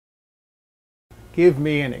Give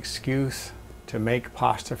me an excuse to make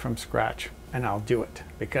pasta from scratch and I'll do it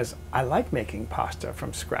because I like making pasta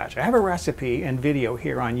from scratch. I have a recipe and video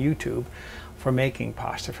here on YouTube for making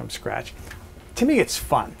pasta from scratch. To me, it's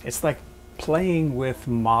fun. It's like playing with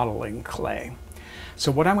modeling clay.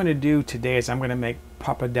 So what I'm going to do today is I'm going to make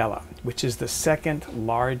pappardelle, which is the second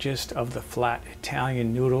largest of the flat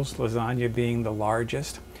Italian noodles, lasagna being the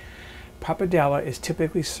largest. Pappardelle is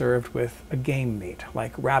typically served with a game meat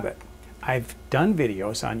like rabbit. I've done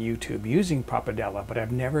videos on YouTube using pappardelle, but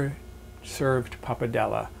I've never served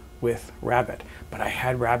pappardelle with rabbit. But I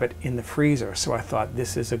had rabbit in the freezer, so I thought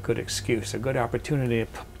this is a good excuse, a good opportunity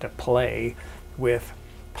to play with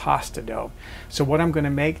pasta dough. So what I'm going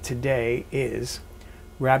to make today is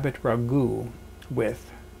Rabbit Ragu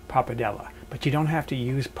with pappardelle. But you don't have to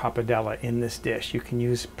use pappardelle in this dish. You can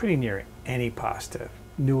use pretty near any pasta.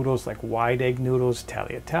 Noodles like wide egg noodles,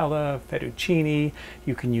 tagliatelle, fettuccine.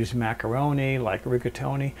 You can use macaroni like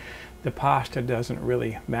rigatoni. The pasta doesn't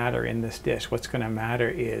really matter in this dish. What's going to matter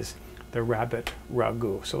is the Rabbit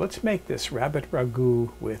Ragu. So let's make this Rabbit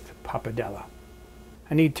Ragu with pappardelle.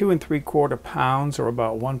 I need 2 3/4 pounds or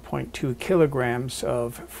about 1.2 kilograms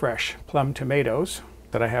of fresh plum tomatoes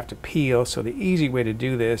that I have to peel. So the easy way to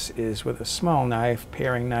do this is with a small knife,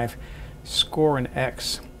 paring knife, score an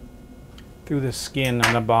X through the skin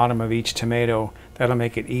on the bottom of each tomato. That'll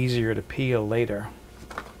make it easier to peel later.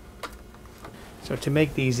 So to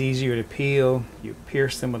make these easier to peel, you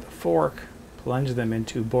pierce them with a fork, plunge them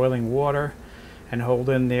into boiling water, and hold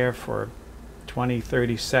in there for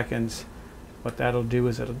 20-30 seconds. What that'll do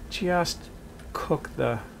is it'll just cook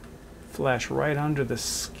the flesh right under the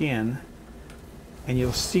skin, and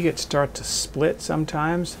you'll see it start to split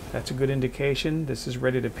sometimes. That's a good indication this is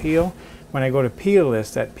ready to peel. When I go to peel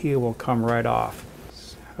this, that peel will come right off.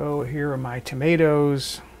 So here are my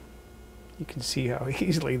tomatoes. You can see how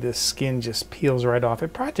easily this skin just peels right off.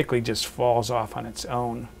 It practically just falls off on its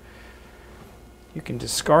own. You can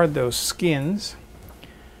discard those skins.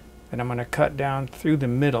 And I'm going to cut down through the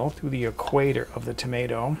middle, through the equator of the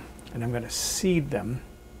tomato, and I'm going to seed them.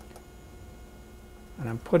 And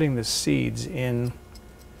I'm putting the seeds in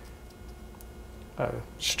a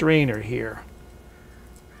strainer here.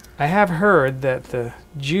 I have heard that the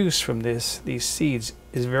juice from these seeds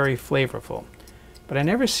is very flavorful, but I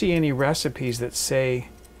never see any recipes that say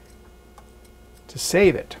to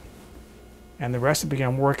save it. And the recipe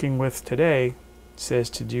I'm working with today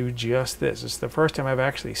says to do just this. It's the first time I've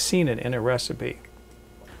actually seen it in a recipe.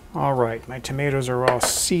 All right, my tomatoes are all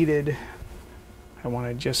seeded. I want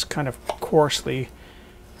to just kind of coarsely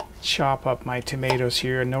chop up my tomatoes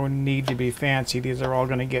here. No need to be fancy. These are all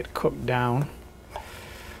going to get cooked down.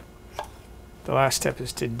 The last step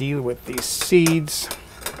is to deal with these seeds.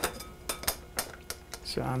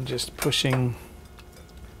 So I'm just pushing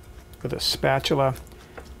with a spatula.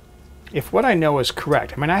 If what I know is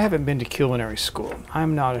correct, I mean, I haven't been to culinary school.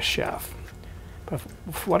 I'm not a chef. But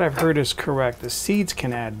if what I've heard is correct, the seeds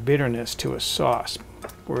can add bitterness to a sauce,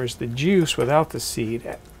 whereas the juice without the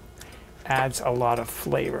seed adds a lot of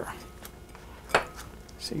flavor.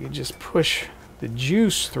 So you just push the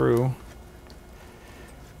juice through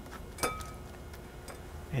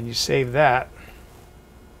and you save that.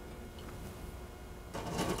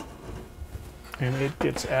 And it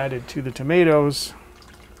gets added to the tomatoes.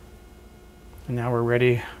 And now we're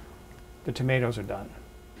ready. The tomatoes are done.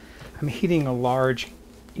 I'm heating a large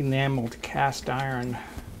enameled cast iron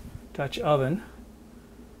Dutch oven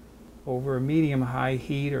over a medium-high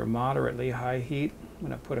heat or moderately high heat. I'm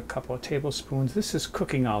going to put a couple of tablespoons. This is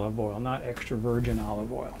cooking olive oil, not extra virgin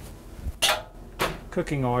olive oil.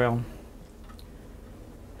 Cooking oil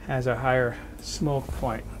has a higher smoke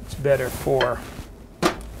point. It's better for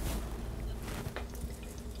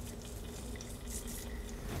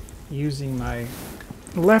using my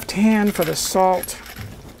left hand for the salt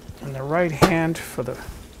and the right hand for the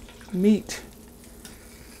meat.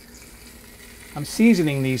 I'm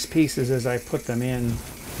seasoning these pieces as I put them in.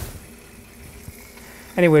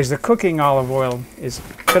 Anyways, the cooking olive oil is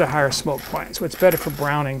a bit of higher smoke point, so it's better for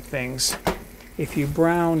browning things. If you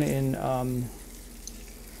brown in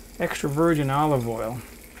extra virgin olive oil,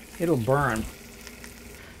 it'll burn.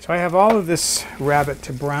 So I have all of this rabbit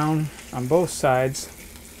to brown on both sides.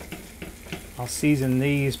 I'll season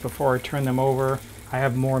these before I turn them over. I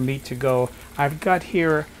have more meat to go. I've got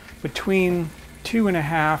here between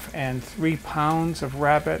 2.5 and 3 pounds of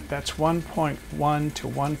rabbit. That's 1.1 to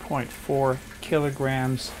 1.4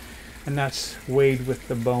 kilograms, and that's weighed with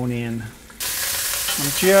the bone in.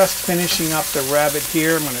 I'm just finishing up the rabbit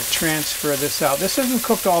here. I'm going to transfer this out. This isn't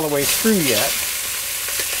cooked all the way through yet.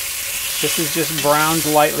 This is just browned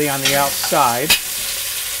lightly on the outside.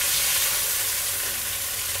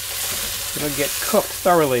 it'll get cooked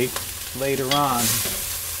thoroughly later on.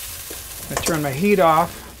 I'm going to turn my heat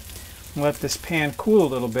off and let this pan cool a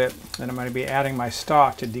little bit. Then I'm going to be adding my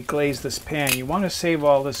stock to deglaze this pan. You want to save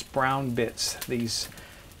all this brown bits. This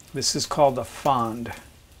is called the fond.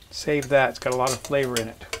 Save that. It's got a lot of flavor in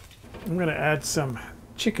it. I'm going to add some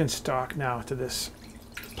chicken stock now to this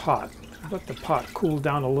pot. Let the pot cool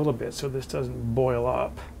down a little bit so this doesn't boil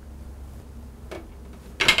up.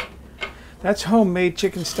 That's homemade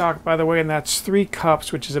chicken stock, by the way, and that's 3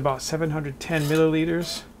 cups, which is about 710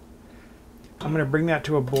 milliliters. I'm going to bring that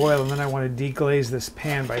to a boil, and then I want to deglaze this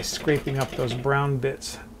pan by scraping up those brown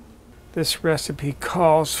bits. This recipe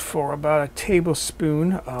calls for about a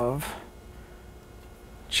tablespoon of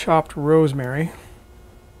chopped rosemary.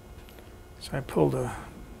 So I pulled a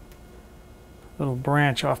little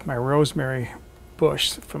branch off my rosemary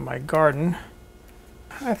bush from my garden.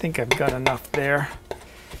 I think I've got enough there.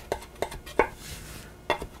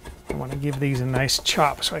 I want to give these a nice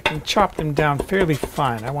chop so I can chop them down fairly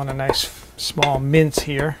fine. I want a nice small mince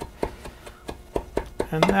here.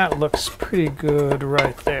 And that looks pretty good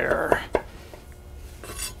right there.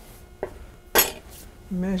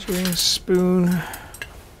 Measuring spoon.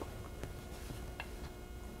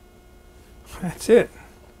 That's it.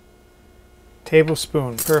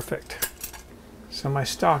 Tablespoon, perfect. So my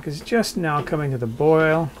stock is just now coming to the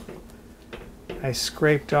boil. I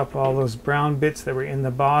scraped up all those brown bits that were in the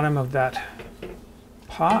bottom of that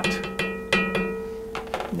pot.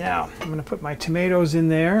 Now I'm going to put my tomatoes in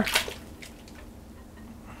there.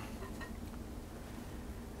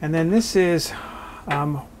 And then this is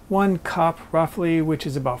 1 cup roughly, which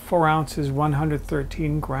is about 4 ounces,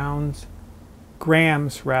 113 grams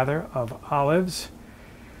of olives.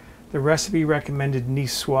 The recipe recommended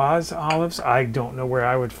Niçoise olives. I don't know where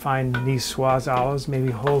I would find Niçoise olives, maybe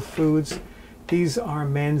Whole Foods. These are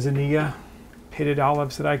manzanilla pitted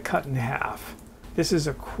olives that I cut in half. This is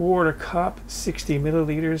a 1/4 cup, 60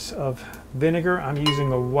 milliliters of vinegar. I'm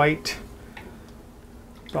using a white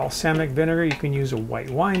balsamic vinegar. You can use a white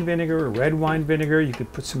wine vinegar or red wine vinegar. You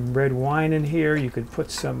could put some red wine in here. You could put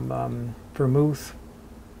some vermouth.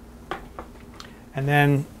 And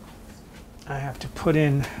then I have to put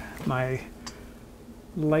in my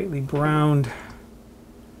lightly browned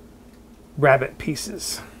rabbit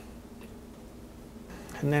pieces.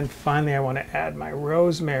 And then finally I want to add my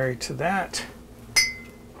rosemary to that.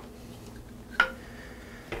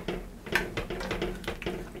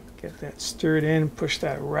 Get that stirred in, push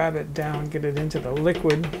that rabbit down, get it into the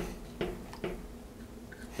liquid.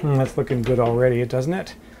 That's looking good already, doesn't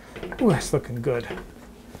it? Ooh, that's looking good.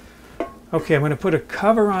 Okay, I'm going to put a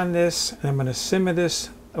cover on this, and I'm going to simmer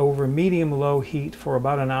this over medium-low heat for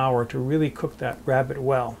about an hour to really cook that rabbit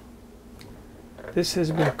well. This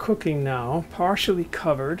has been cooking now, partially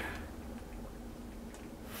covered,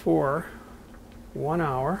 for 1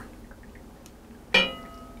 hour.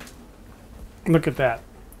 Look at that.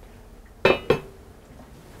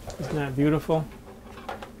 Isn't that beautiful?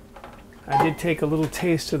 I did take a little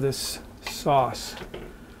taste of this sauce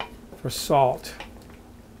for salt,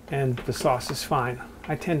 and the sauce is fine.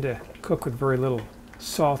 I tend to cook with very little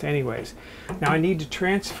salt anyways. Now I need to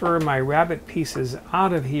transfer my rabbit pieces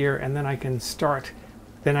out of here, and then I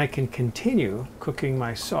can continue cooking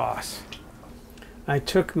my sauce. I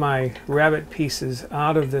took my rabbit pieces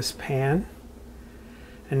out of this pan,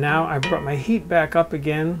 and now I brought my heat back up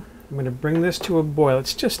again. I'm going to bring this to a boil.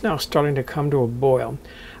 It's just now starting to come to a boil.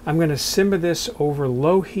 I'm going to simmer this over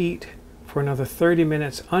low heat for another 30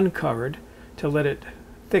 minutes uncovered to let it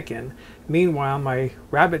thicken. Meanwhile, my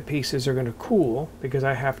rabbit pieces are going to cool because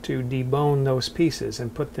I have to debone those pieces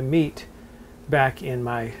and put the meat back in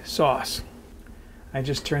my sauce. I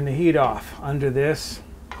just turned the heat off under this.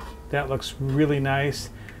 That looks really nice.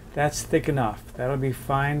 That's thick enough. That'll be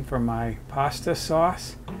fine for my pasta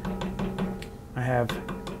sauce. I have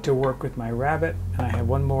to work with my rabbit, and I have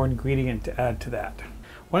one more ingredient to add to that.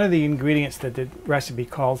 One of the ingredients that the recipe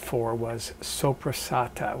called for was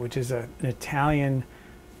soppressata, which is an Italian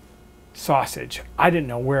sausage. I didn't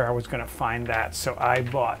know where I was going to find that, so I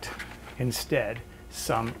bought instead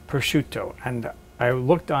some prosciutto, and I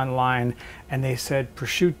looked online and they said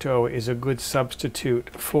prosciutto is a good substitute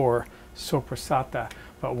for soppressata,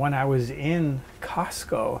 but when I was in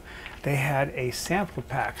Costco they had a sample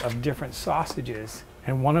pack of different sausages,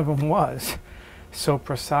 and one of them was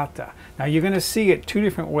soppressata. Now you're going to see it 2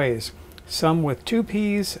 different ways. Some with 2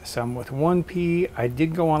 P's, some with 1 P. I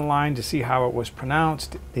did go online to see how it was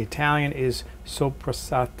pronounced. The Italian is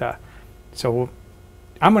soppressata. So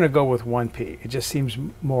I'm going to go with 1 P. It just seems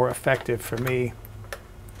more effective for me.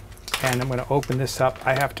 And I'm going to open this up.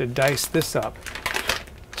 I have to dice this up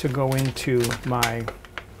to go into my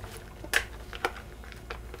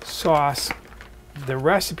sauce, the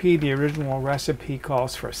recipe, the original recipe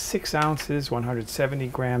calls for 6 ounces, 170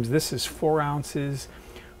 grams. This is 4 ounces,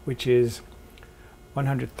 which is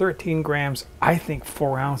 113 grams. I think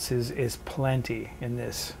 4 ounces is plenty in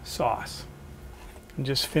this sauce. I'm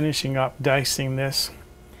just finishing up dicing this.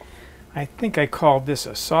 I think I called this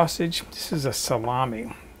a sausage. This is a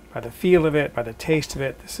salami. By the feel of it, by the taste of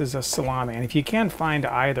it, this is a salami. And if you can't find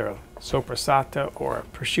either soppressata or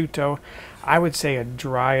prosciutto, I would say a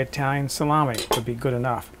dry Italian salami would be good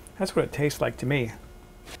enough. That's what it tastes like to me.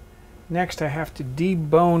 Next, I have to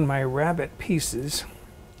debone my rabbit pieces.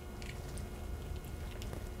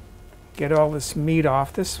 Get all this meat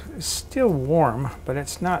off. This is still warm, but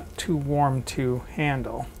it's not too warm to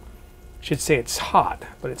handle. I should say it's hot,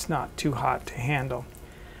 but it's not too hot to handle.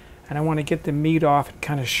 And I want to get the meat off and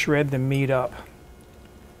kind of shred the meat up.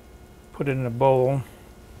 Put it in a bowl.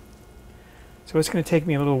 So it's going to take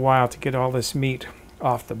me a little while to get all this meat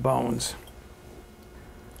off the bones.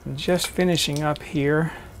 I'm just finishing up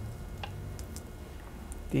here,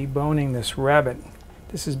 deboning this rabbit.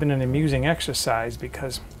 This has been an amusing exercise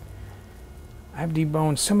because I've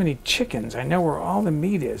deboned so many chickens. I know where all the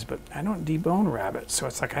meat is, but I don't debone rabbits. So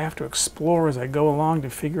it's like I have to explore as I go along to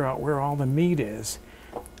figure out where all the meat is.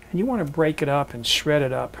 And you want to break it up and shred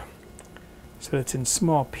it up so that it's in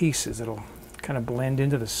small pieces. It'll kind of blend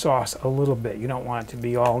into the sauce a little bit. You don't want it to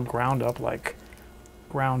be all ground up like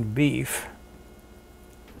ground beef.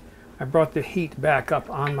 I brought the heat back up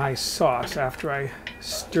on my sauce after I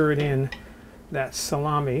stirred in that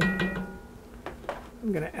salami.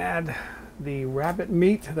 I'm going to add the rabbit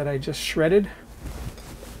meat that I just shredded.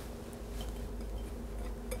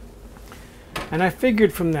 And I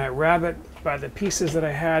figured from that rabbit, by the pieces that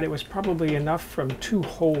I had, it was probably enough from two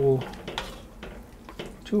whole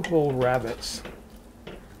rabbits.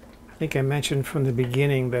 I think I mentioned from the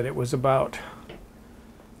beginning that it was about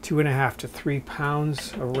 2.5 to 3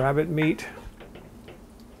 pounds of rabbit meat,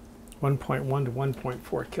 1.1 to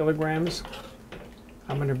 1.4 kilograms.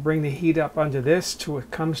 I'm going to bring the heat up onto this till it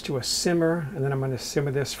comes to a simmer, and then I'm going to simmer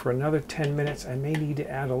this for another 10 minutes. I may need to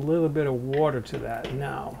add a little bit of water to that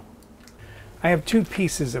now. I have 2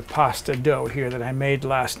 pieces of pasta dough here that I made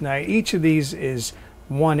last night. Each of these is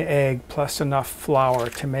 1 egg plus enough flour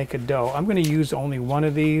to make a dough. I'm going to use only 1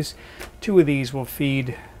 of these. 2 of these will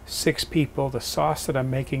feed 6 people. The sauce that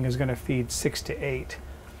I'm making is going to feed 6 to 8.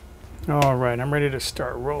 All right, I'm ready to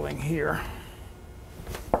start rolling here.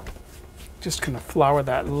 Just going to flour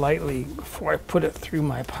that lightly before I put it through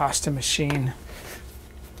my pasta machine.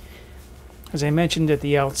 As I mentioned at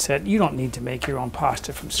the outset, you don't need to make your own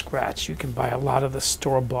pasta from scratch. You can buy a lot of the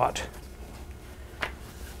store-bought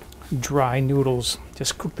dry noodles.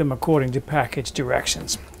 Just cook them according to package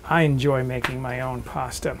directions. I enjoy making my own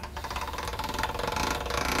pasta.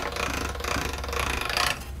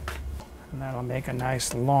 And that'll make a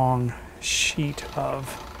nice long sheet of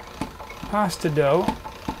pasta dough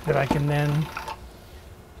that I can then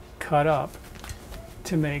cut up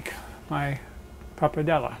to make my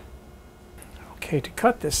pappardelle. Okay, to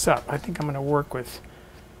cut this up, I think I'm going to work with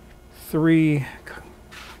 3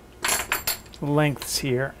 lengths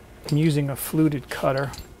here. I'm using a fluted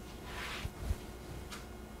cutter.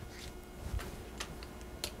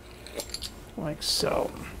 Like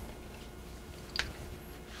so.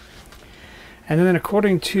 And then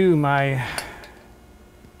according to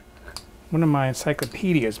one of my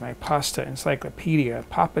encyclopedias, my pasta encyclopedia,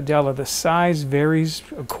 Pappardelle, the size varies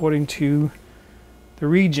according to the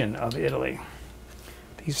region of Italy.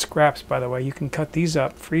 These scraps, by the way, you can cut these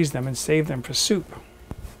up, freeze them, and save them for soup.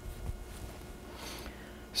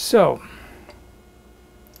 So,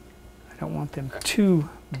 I don't want them too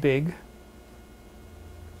big.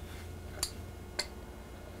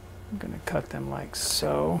 I'm going to cut them like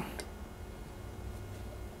so.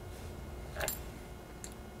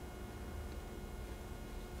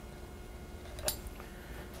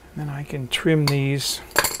 And then I can trim these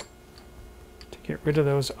to get rid of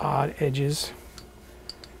those odd edges.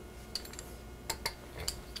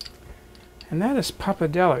 And that is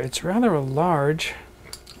pappardelle. It's rather a large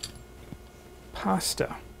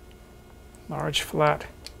pasta, large flat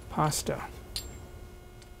pasta.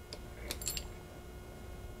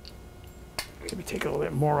 Maybe take a little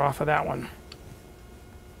bit more off of that one.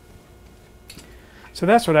 So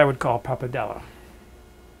that's what I would call pappardelle,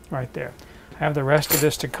 right there. I have the rest of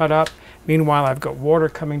this to cut up. Meanwhile, I've got water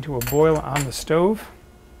coming to a boil on the stove,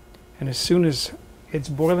 and as soon as it's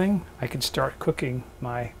boiling, I can start cooking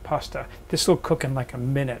my pasta. This will cook in like a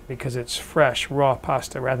minute because it's fresh, raw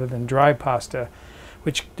pasta rather than dry pasta,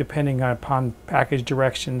 which, depending upon package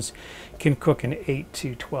directions, can cook in 8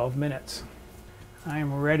 to 12 minutes. I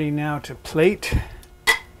am ready now to plate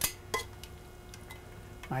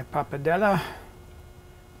my pappardelle,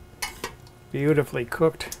 beautifully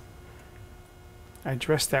cooked. I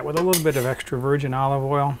dressed that with a little bit of extra virgin olive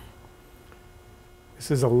oil. This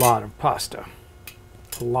is a lot of pasta,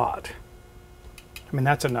 a lot. I mean,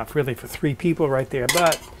 that's enough really for 3 people right there,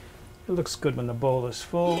 but it looks good when the bowl is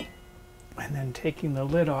full. And then taking the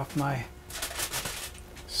lid off my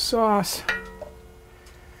sauce,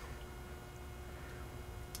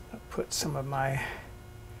 I'll put some of my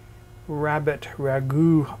Rabbit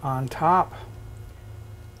Ragu on top.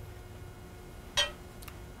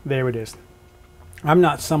 There it is. I'm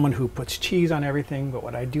not someone who puts cheese on everything, but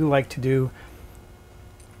what I do like to do,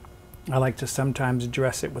 I like to sometimes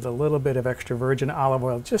dress it with a little bit of extra virgin olive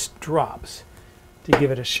oil, just drops, to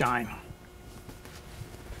give it a shine.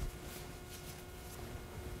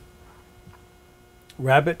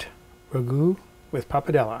 Rabbit Ragu with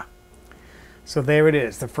pappardelle. So there it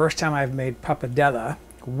is, the first time I've made pappardelle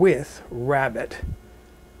with rabbit.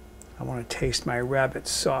 I want to taste my rabbit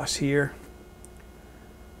sauce here.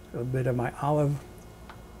 A little bit of my olive.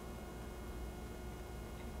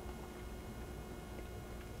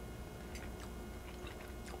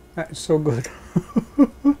 That is so good.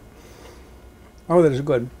 Oh, that is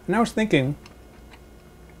good. And I was thinking,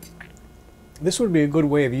 this would be a good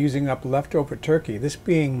way of using up leftover turkey. This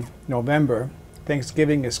being November,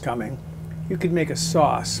 Thanksgiving is coming. You could make a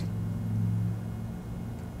sauce.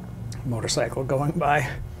 Motorcycle going by.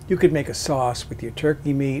 You could make a sauce with your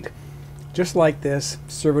turkey meat, just like this,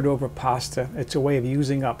 serve it over pasta. It's a way of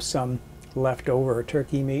using up some leftover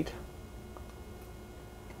turkey meat.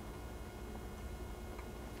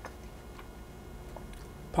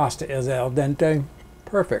 Pasta is al dente.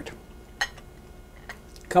 Perfect.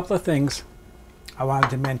 A couple of things I wanted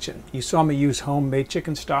to mention. You saw me use homemade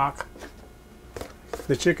chicken stock.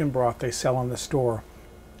 The chicken broth they sell in the store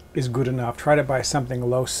is good enough. Try to buy something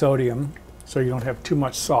low sodium so you don't have too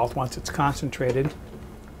much salt once it's concentrated.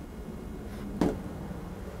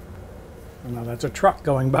 Now that's a truck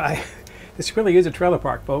going by. This really is a trailer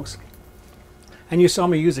park, folks. And you saw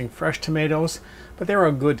me using fresh tomatoes, but there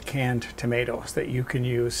are good canned tomatoes that you can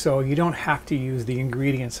use. So you don't have to use the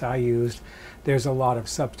ingredients I used. There's a lot of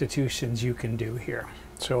substitutions you can do here.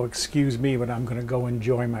 So excuse me, but I'm going to go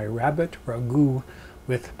enjoy my Rabbit Ragu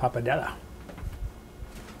with pappardelle.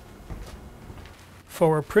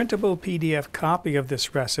 For a printable PDF copy of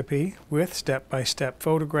this recipe with step-by-step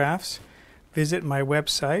photographs, visit my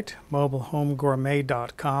website,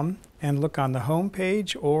 mobilehomegourmet.com, and look on the home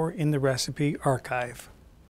page or in the recipe archive.